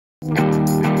Oh,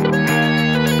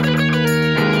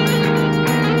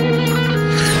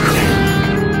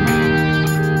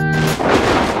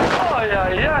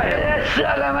 yeah, it's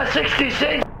I'm a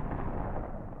 66.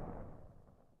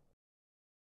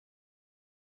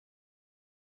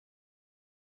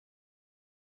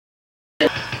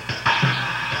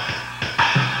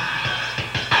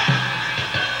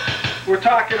 We're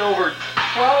talking over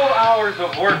 12 hours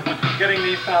of work getting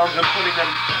these sounds and putting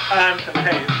them onto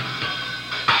tape.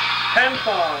 10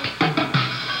 songs. A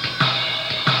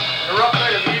rough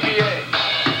night of EVA.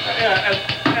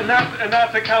 Yeah, and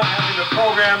not to count having to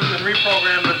program and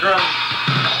reprogram the drums.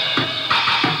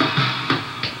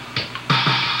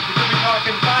 We could be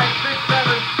talking 5, 6,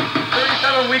 7,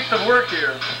 37 weeks of work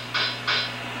here.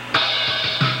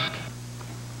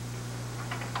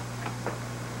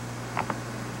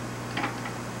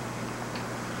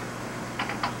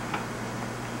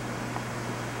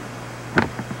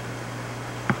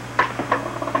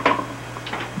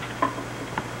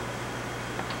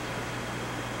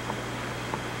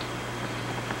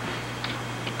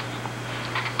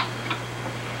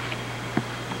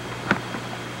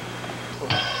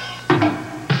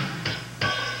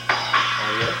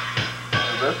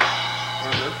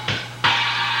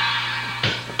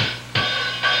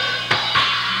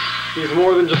 He's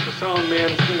more than just a sound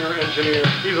man, singer, engineer.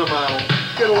 He's a model.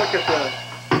 Get a look at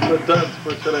the duds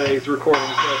for today's recording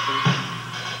session.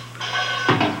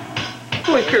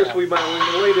 Really carefully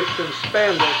modeling the latest in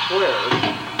spandex flares.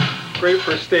 Great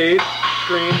for stage,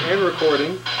 screen, and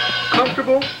recording.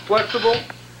 Comfortable, flexible,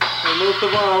 and most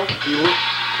of all, he looks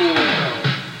cool as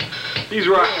hell. He's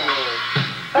rock and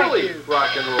roll. Really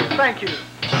rock and roll. Thank you.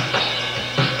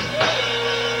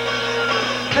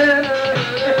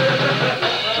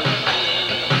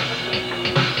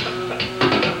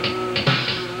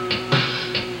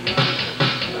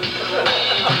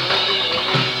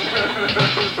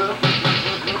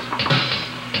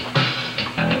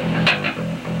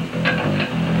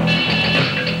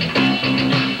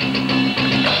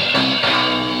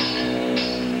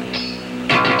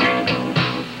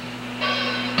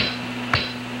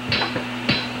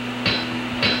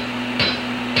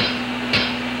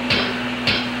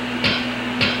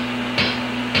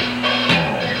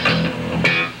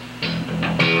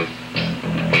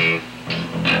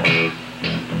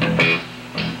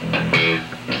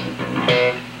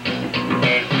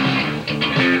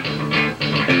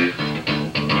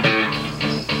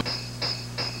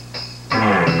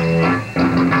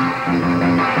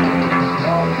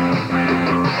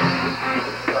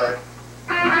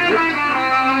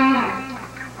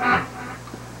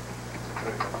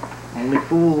 Only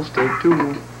fools take two. You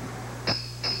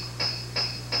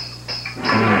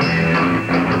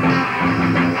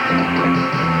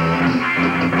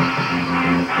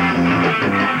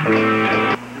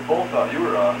both thought you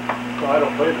were off. No, I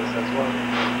don't play this, that's why.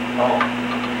 Oh.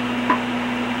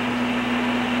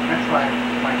 That's why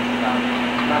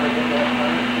not a good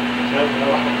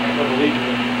I believe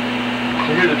you. Can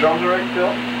you hear the drums alright,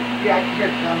 Phil? Yeah, I can hear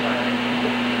the drums already.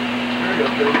 There you go,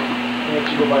 Phil. I'll let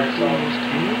you go by yourself.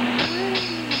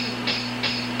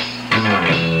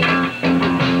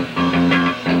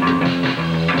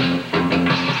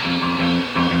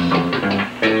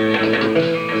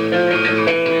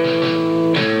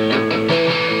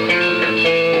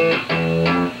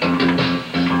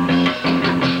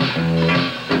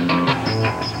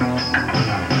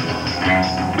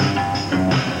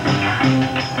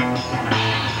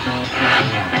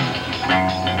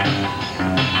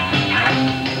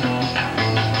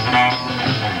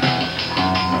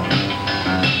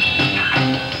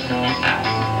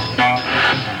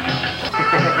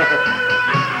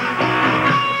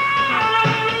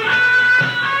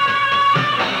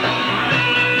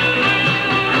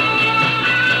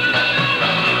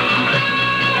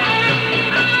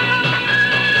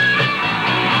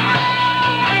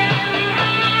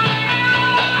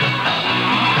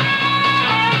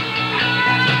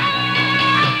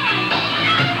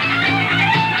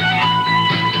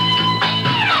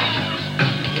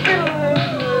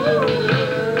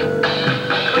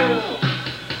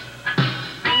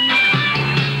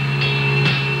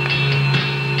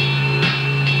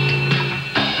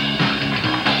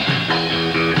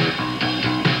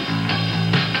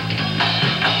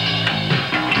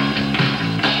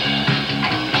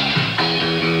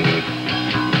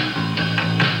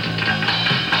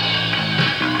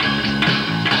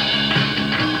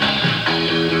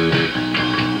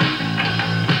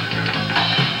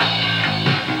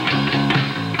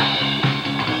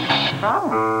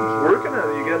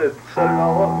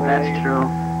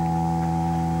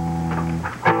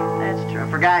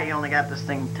 forgot you only got this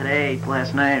thing today,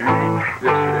 last night, right?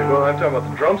 Yesterday. Well, I'm talking about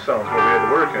the drum sounds where we had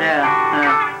to work on.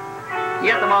 Yeah. You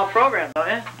got them all programmed, don't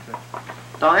you?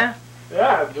 Don't you?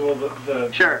 Yeah,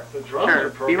 well, Sure. the drums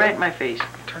are programmed. Be right in my face.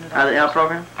 Turn it on. Are they all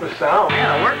programmed? The sound.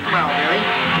 Yeah, it'll work tomorrow, Billy.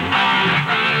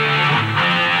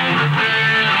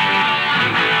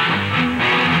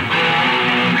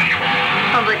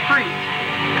 Sounds like freeze.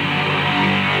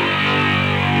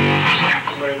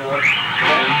 Right on.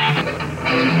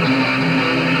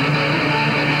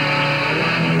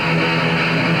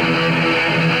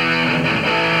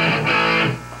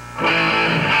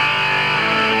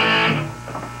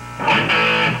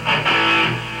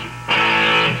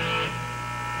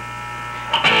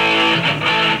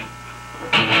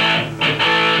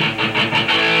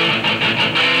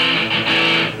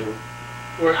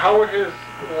 How were his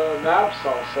knobs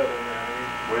all set in there?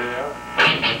 Way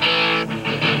out.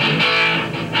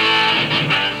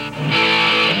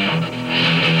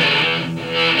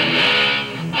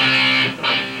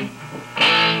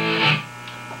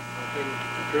 Nothing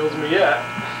thrills me yet.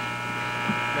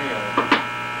 Hang on.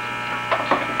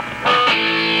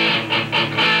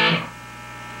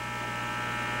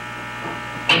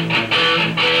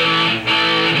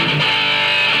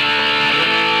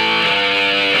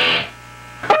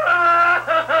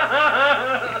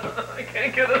 I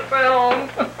can't get a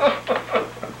sound.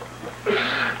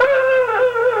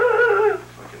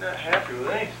 Fucking not happy with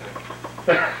anything.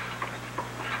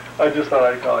 I just thought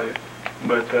I'd call you,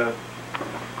 but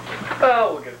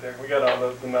we'll get there. We got all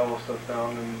the mellow stuff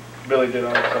down, and Billy did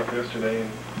all the stuff yesterday,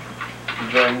 and the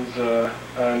drums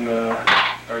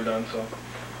are done.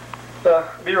 So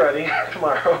be ready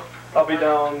tomorrow. I'll be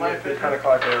down at the 10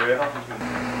 o'clock area.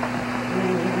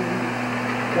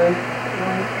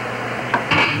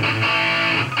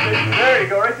 There you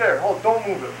go, right there. Hold, don't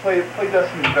move it. Play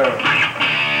Destiny's Barrel.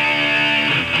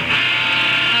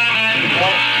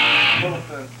 Well,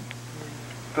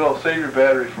 Bill, save your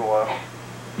battery for a while.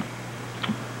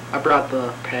 I brought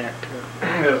the pack too.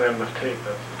 He doesn't have enough tape,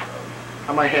 that's the problem.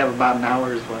 I might have about an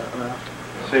hour's left.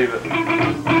 Save it.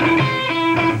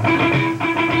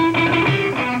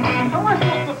 How am I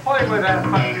supposed to play with that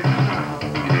fucking...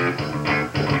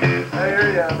 I hear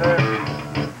ya, there.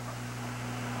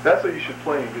 That's what you should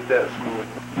play and get that smooth.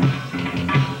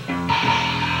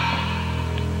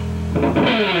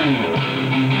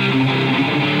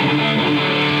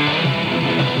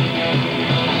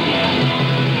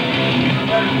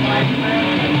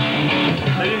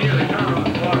 I didn't hear the car on the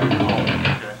water. Oh,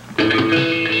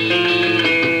 okay.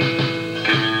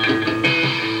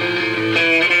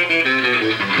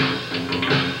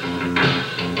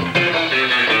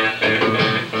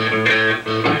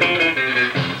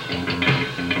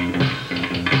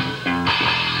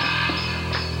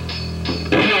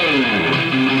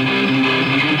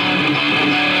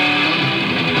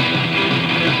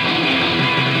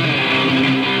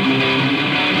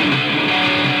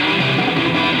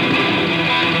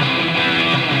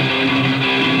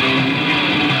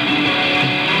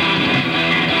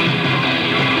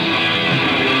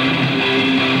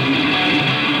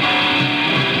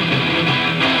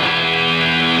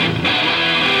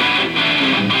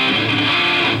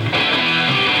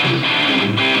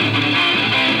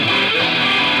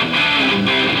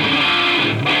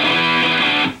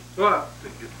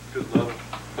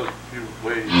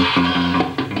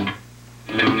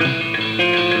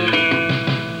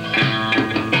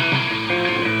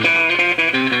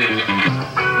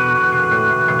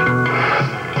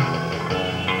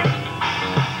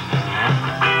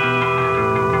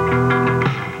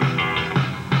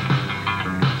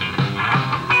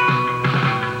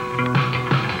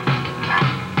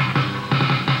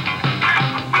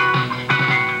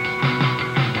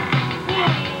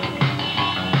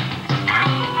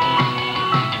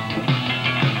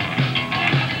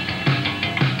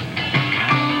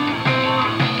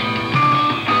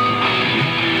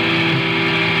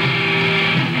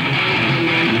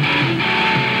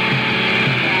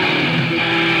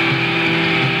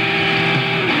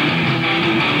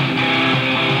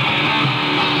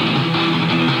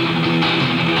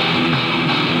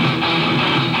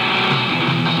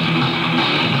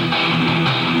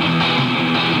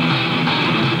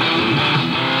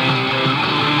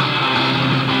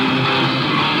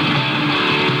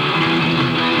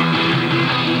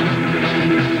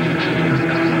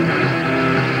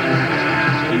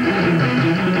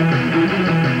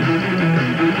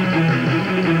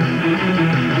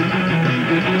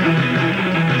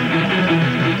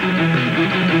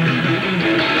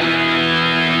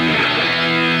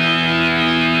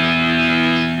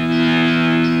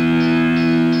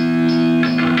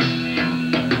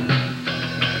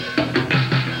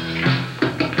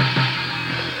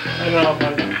 I know,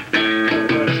 buddy.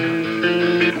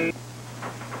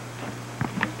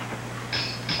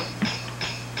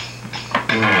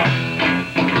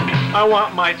 I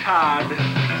want my Todd.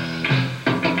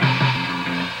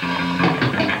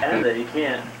 And that you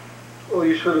can't. Well,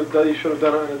 you should have done it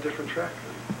on a different track.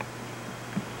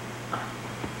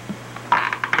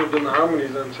 Should have done the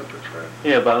harmonies on a separate track.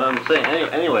 Yeah, but I'm saying,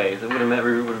 anyways, it would have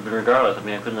been regardless. I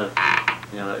mean, I couldn't have,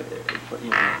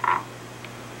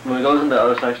 when it goes into the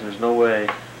other section, there's no way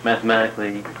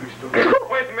mathematically.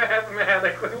 Wait,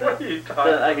 mathematically, what are you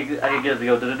talking about? I could get it to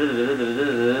go.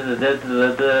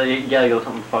 You gotta go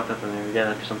something fucked up in there. You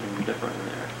gotta do something different in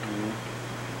there.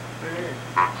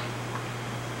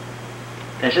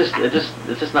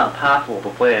 It's just not possible to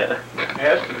play it. It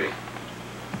has to be.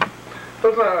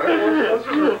 Let's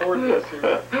just record this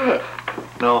here.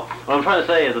 No, what I'm trying to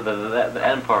say is that the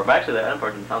end part, but actually the end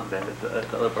part didn't sound bad. It's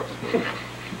the other part was good.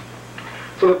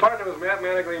 So the part that was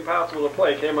mathematically impossible to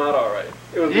play came out all right.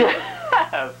 It was. Yeah,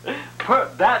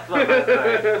 that's what I'm trying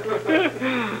to say.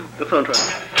 That's what I'm trying to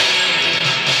say.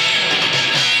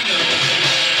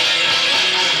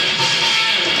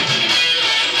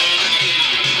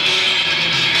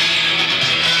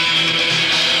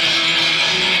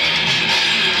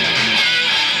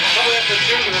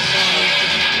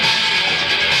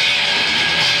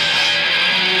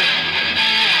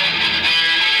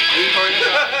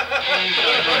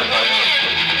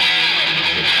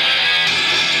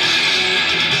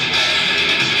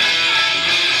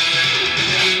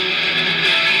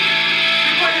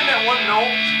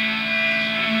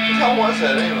 How was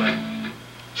that anyway?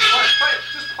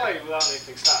 Just play without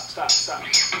anything. Stop. Stop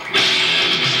this.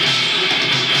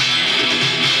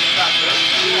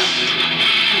 Yeah.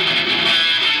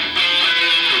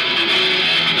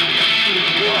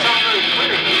 It's not very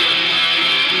clear.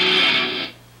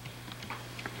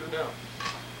 Do it now.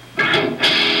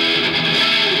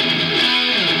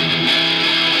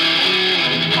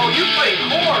 Oh, you play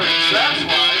chords, that's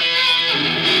why.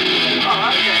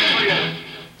 Oh, okay.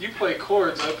 You play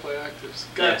chords, I play octaves.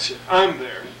 Gotcha. Yeah. I'm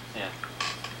there. Yeah.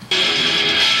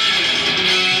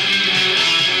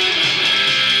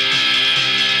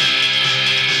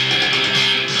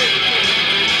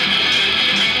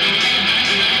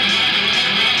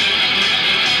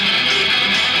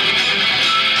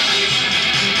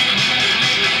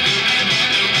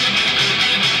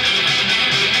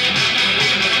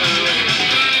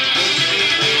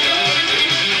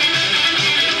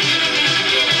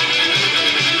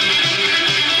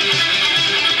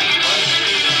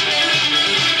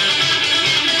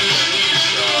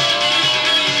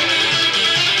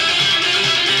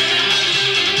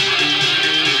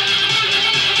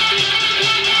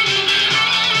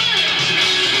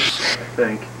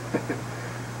 Think.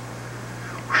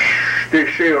 They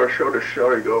say or so the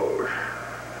story goes.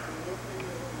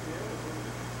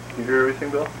 You hear everything,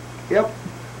 Bill? Yep.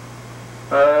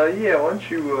 Yeah, why don't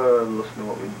you listen to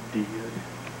what we did?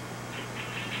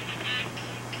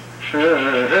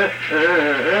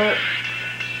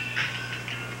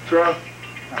 What's wrong?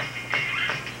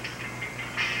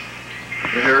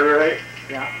 You heard it right?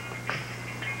 Yeah.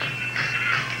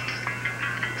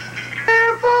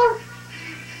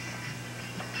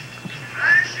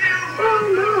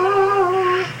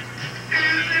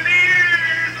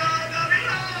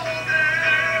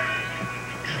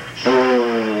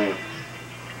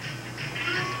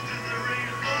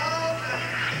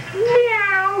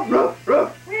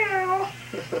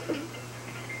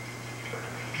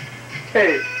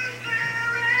 Hey.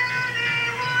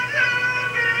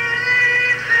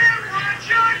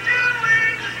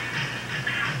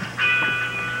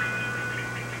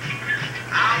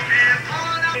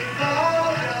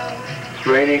 It's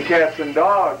raining cats and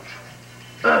dogs.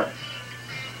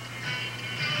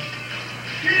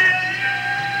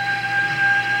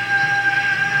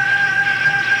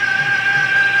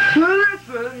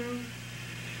 Listen.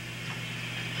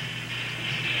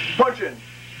 Punching.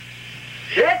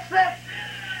 It's it.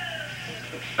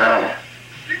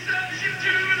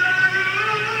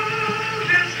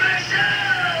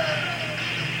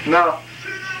 No.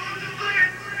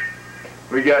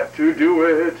 We got to do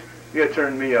it. You gotta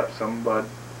turn me up some, bud.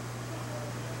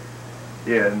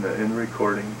 Yeah, in the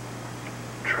recording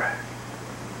track.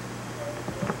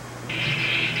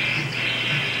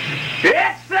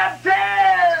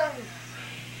 Acceptance!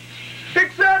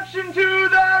 Exception to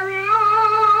the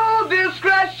rule,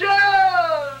 discretion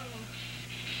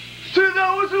to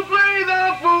those who play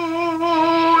the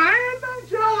fool.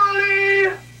 Eventually,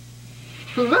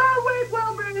 the weak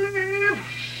will believe,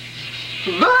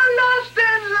 the lost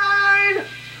in line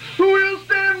will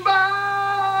stand by,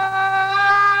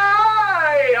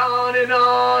 on and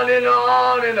on. on and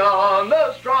on and on.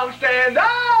 The strong stand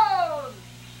out.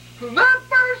 The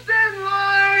first in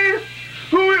line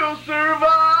will survive.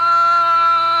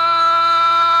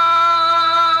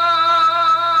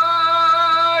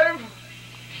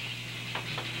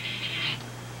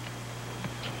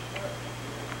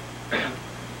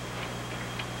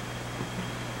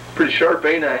 Pretty sharp,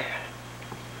 ain't I?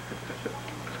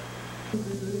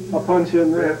 I'll punch you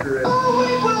in there.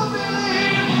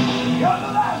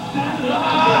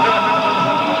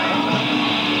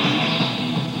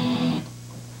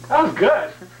 That was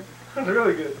good. That was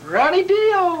really good. Ronnie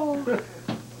Dio.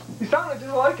 You sounded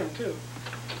just like him, too.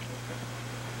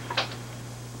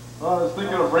 Oh, I was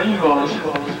thinking of rainbows.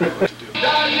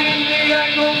 Dodging the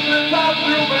angles that pop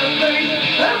through my face,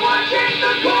 and watching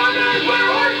the corners where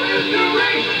horses do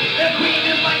race. The queen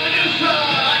is like Medusa,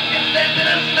 I can stand in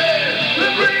a stare. The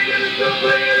greatest of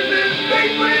players in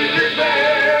space with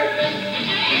despair.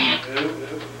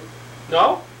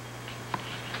 No?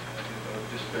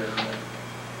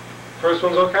 First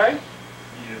one's okay?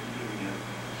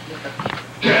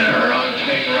 Get her on,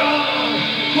 take her on,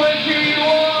 21.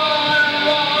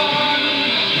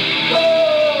 Oh,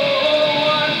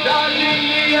 I'm dodging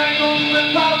the angles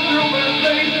that pop through my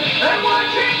face, and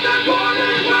watching the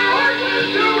corners where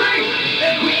horses do race. The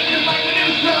queen is like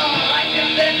Medusa, I can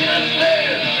stand in a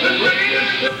stare. The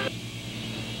greatest.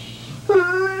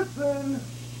 Listen,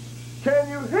 can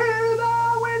you hear the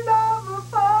wind of a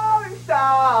falling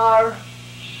star?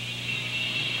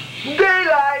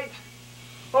 Daylight,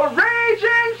 a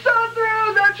raging sun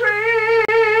through the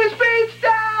trees beats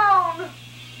down.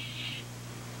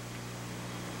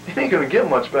 It ain't gonna get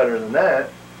much better than that.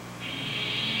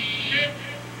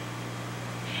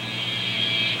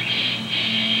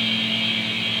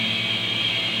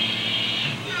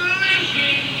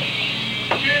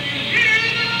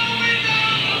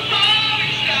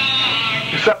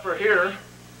 Except for here.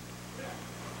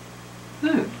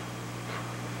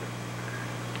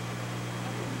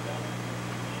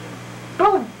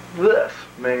 Oh, this,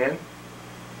 man.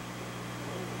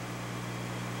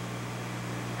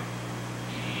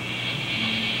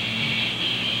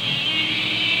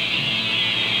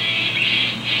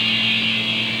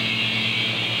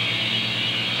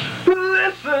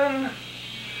 Listen,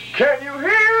 can you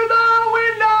hear the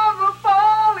wind of a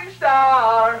falling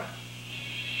star?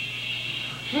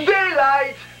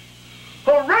 Daylight,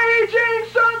 a raging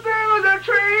sun through the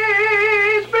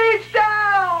trees beats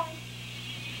down.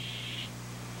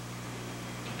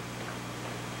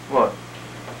 What?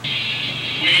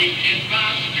 Waking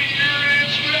my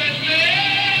spirits red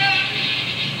man,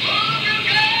 long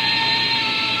ago.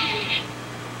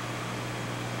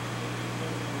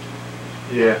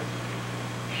 Yeah.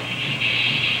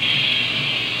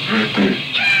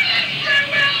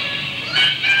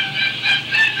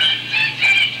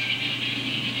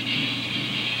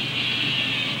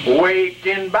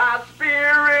 Wakened by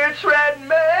spirits, red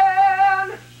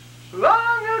man,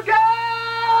 long ago.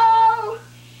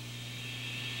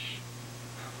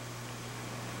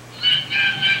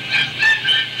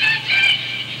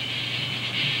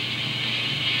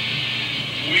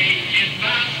 Wakened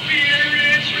by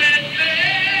spirits, red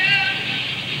man,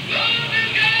 long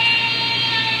ago.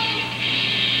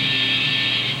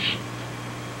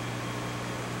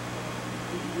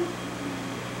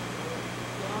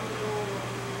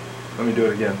 Let me do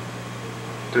it again.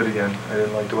 Do it again. I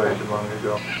didn't like the way I did long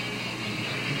ago.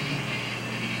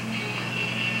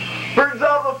 Birds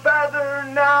of a feather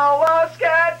now are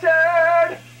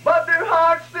scattered, but their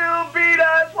hearts still beat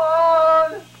as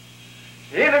one.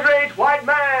 In a great white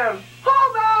man,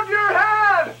 hold out your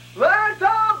hand, let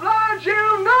the blood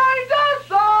unite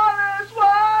us all as one.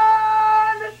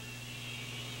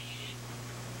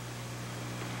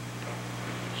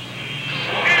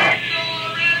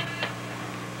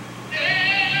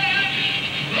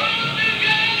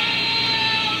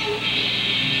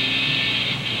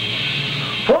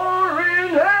 Four in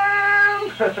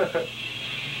hand.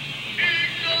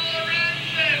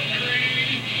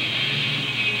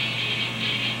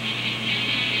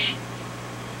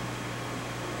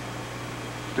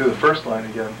 Do the first line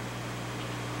again.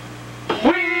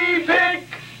 We pick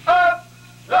up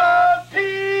the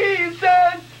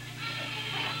pieces.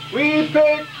 We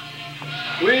pick.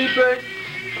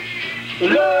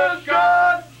 Look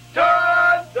on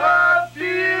toward the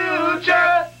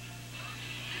future.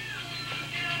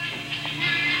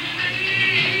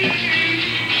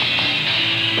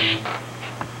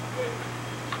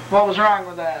 What was wrong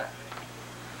with that?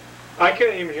 I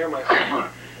can't even hear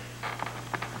myself.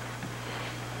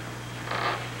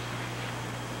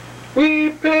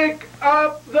 We pick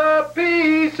up the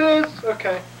pieces.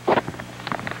 Okay.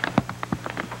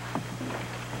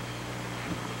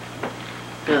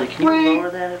 Billy, can you lower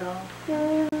that at all?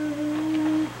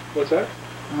 What's that?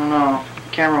 I don't know.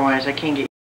 Camera-wise, I can't get...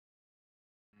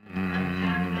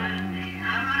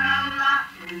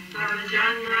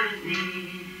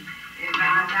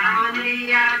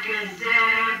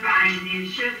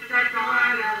 If I